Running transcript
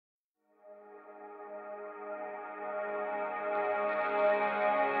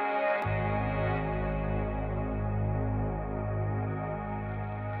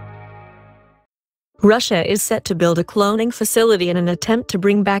Russia is set to build a cloning facility in an attempt to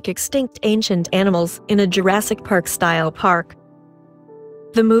bring back extinct ancient animals in a Jurassic Park-style park.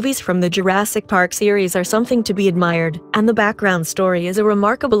 The movies from the Jurassic Park series are something to be admired, and the background story is a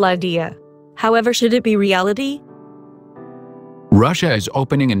remarkable idea. However, should it be reality? Russia is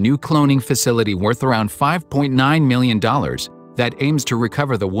opening a new cloning facility worth around $5.9 million that aims to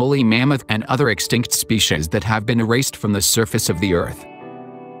recover the woolly mammoth and other extinct species that have been erased from the surface of the earth.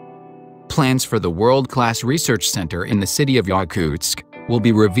 Plans for the world-class research center in the city of Yakutsk will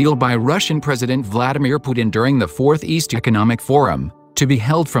be revealed by Russian President Vladimir Putin during the 4th East Economic Forum, to be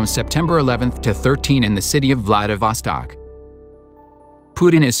held from September 11th to 13 in the city of Vladivostok.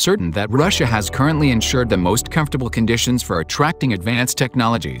 Putin is certain that Russia has currently ensured the most comfortable conditions for attracting advanced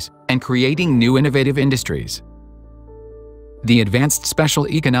technologies and creating new innovative industries. The advanced special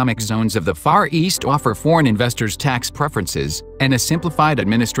economic zones of the Far East offer foreign investors tax preferences and a simplified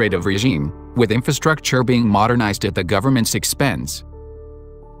administrative regime, with infrastructure being modernized at the government's expense.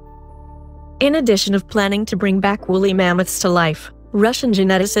 In addition of planning to bring back woolly mammoths to life, Russian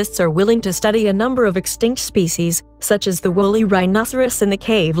geneticists are willing to study a number of extinct species, such as the woolly rhinoceros and the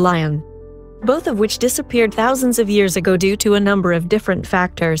cave lion, both of which disappeared thousands of years ago due to a number of different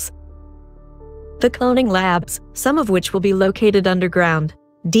factors. The cloning labs, some of which will be located underground,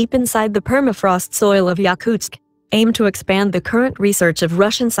 deep inside the permafrost soil of Yakutsk, aim to expand the current research of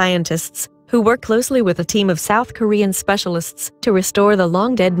Russian scientists, who work closely with a team of South Korean specialists to restore the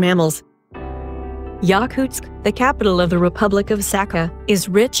long-dead mammals. Yakutsk, the capital of the Republic of Sakha, is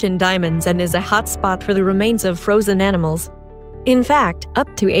rich in diamonds and is a hotspot for the remains of frozen animals. In fact,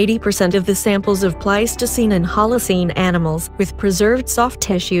 up to 80% of the samples of Pleistocene and Holocene animals with preserved soft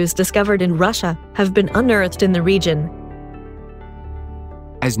tissues discovered in Russia have been unearthed in the region.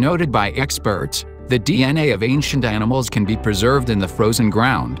 As noted by experts, the DNA of ancient animals can be preserved in the frozen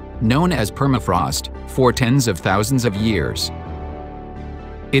ground, known as permafrost, for tens of thousands of years.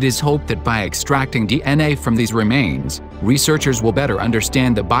 It is hoped that by extracting DNA from these remains, researchers will better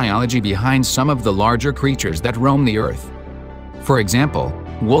understand the biology behind some of the larger creatures that roam the earth. For example,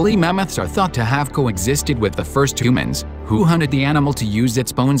 woolly mammoths are thought to have coexisted with the first humans, who hunted the animal to use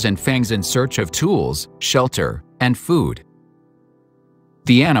its bones and fangs in search of tools, shelter, and food.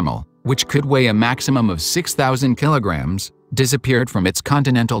 The animal, which could weigh a maximum of 6,000 kilograms, disappeared from its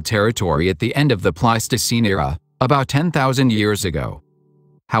continental territory at the end of the Pleistocene era, about 10,000 years ago.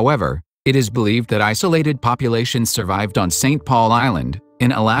 However, it is believed that isolated populations survived on St. Paul Island,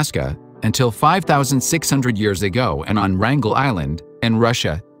 in Alaska, until 5,600 years ago and on Wrangel Island, in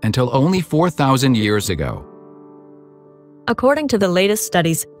Russia, until only 4,000 years ago. According to the latest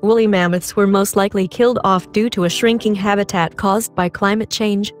studies, woolly mammoths were most likely killed off due to a shrinking habitat caused by climate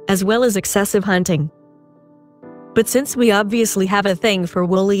change, as well as excessive hunting. But since we obviously have a thing for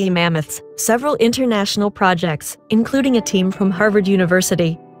woolly mammoths, several international projects, including a team from Harvard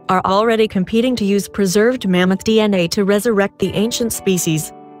University, are already competing to use preserved mammoth DNA to resurrect the ancient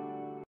species.